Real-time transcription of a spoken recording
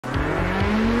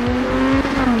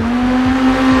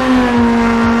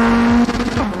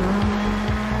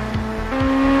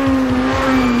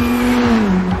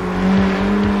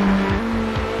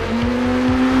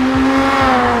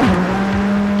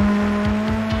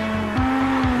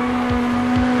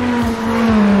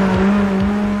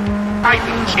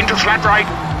Tightens into flat right.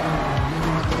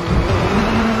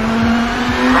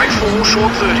 Right 4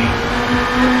 short 30.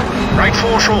 Right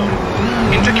 4 short.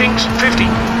 Into kinks 50.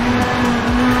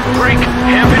 Brake,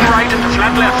 hairpin right into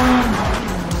flat left.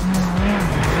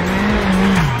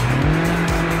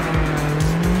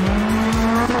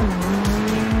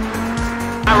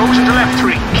 Arrows into left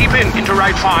 3. Keep in into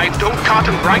right 5. Don't cut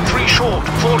and right 3 short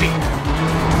 40.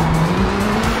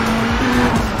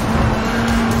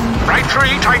 Right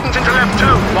 3 tightens into left 2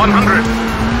 100.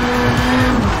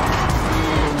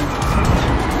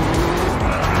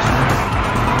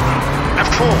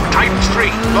 Left 4 tightens 3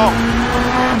 long.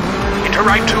 Into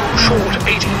right 2 short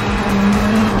 80.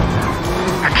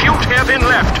 Acute hairpin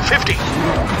left 50.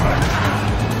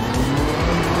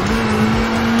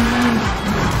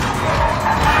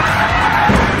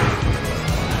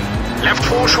 Left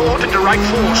 4 short into right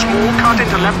 4, small cut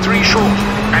into left 3 short,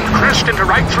 and crest into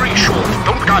right 3 short,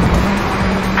 don't cut.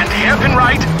 And hairpin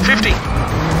right, 50.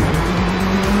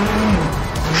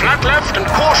 Flat left and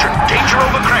caution, danger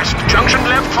over crest, junction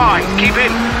left 5, keep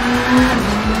in.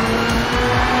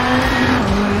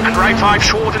 And right 5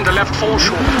 short into left 4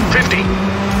 short, 50.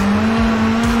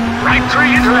 Right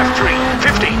 3 into left 3,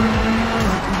 50.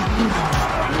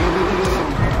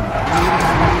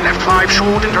 Left 5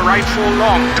 short into right 4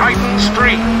 long, tightens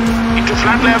 3, into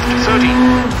flat left 30.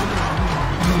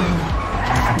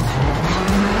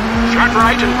 Flat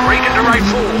right and brake into right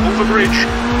 4, over bridge.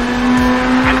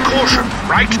 And caution,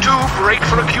 right 2, brake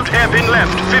for acute hairpin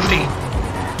left, 50.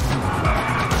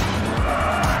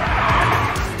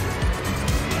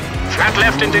 Flat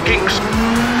left into kinks.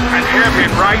 And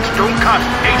hairpin right, don't cut,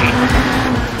 80.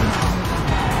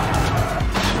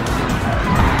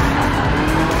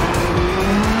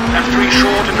 Left 3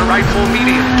 short into right 4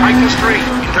 medium, tightens 3,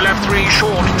 into left 3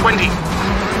 short, 20.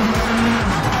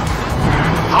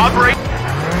 Hard brake.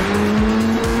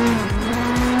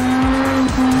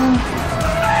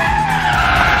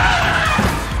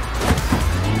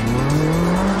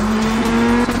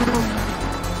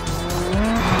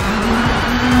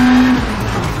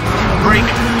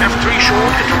 Brake, left 3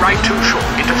 short into right 2 short,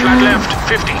 into flat left,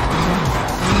 50.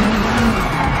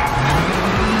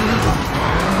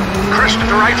 Crest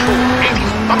into right 4, 80,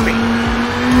 bumpy.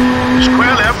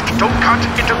 Square left, don't cut,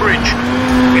 into bridge.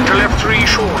 Into left 3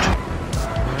 short.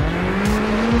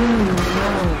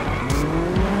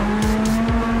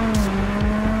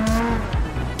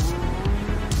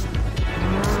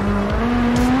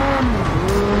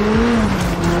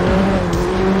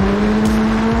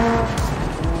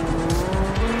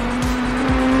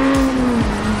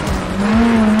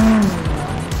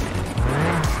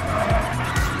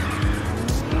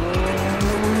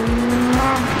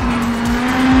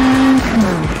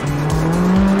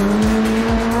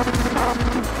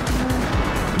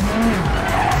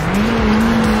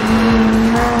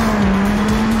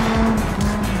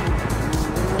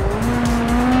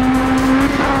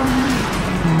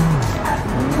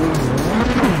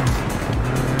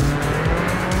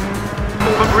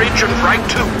 Bridge and right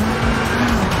 2.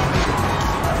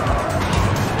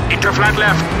 Into flat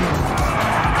left.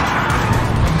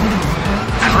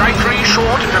 And right 3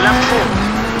 short into left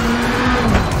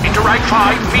 4. Into right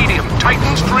 5 medium,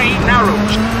 tightens 3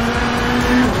 narrows.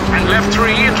 And left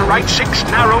 3 into right 6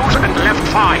 narrows and left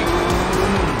 5.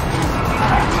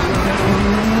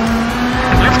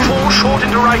 And left 4 short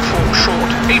into right 4 short,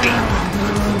 80.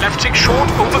 Left 6 short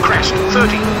over crest,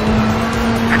 30.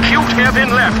 Acute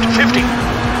hairpin left, 50.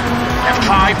 Left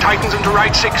 5 tightens into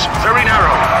right 6, very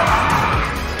narrow.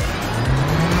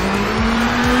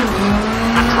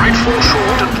 And right 4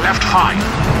 short and left 5.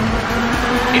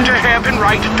 Into hairpin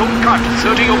right, don't cut,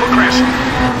 30 over crest.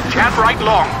 Flat right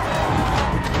long.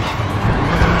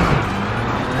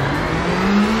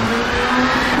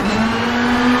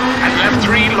 And left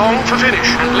 3 long for finish,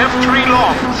 and left 3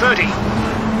 long, 30.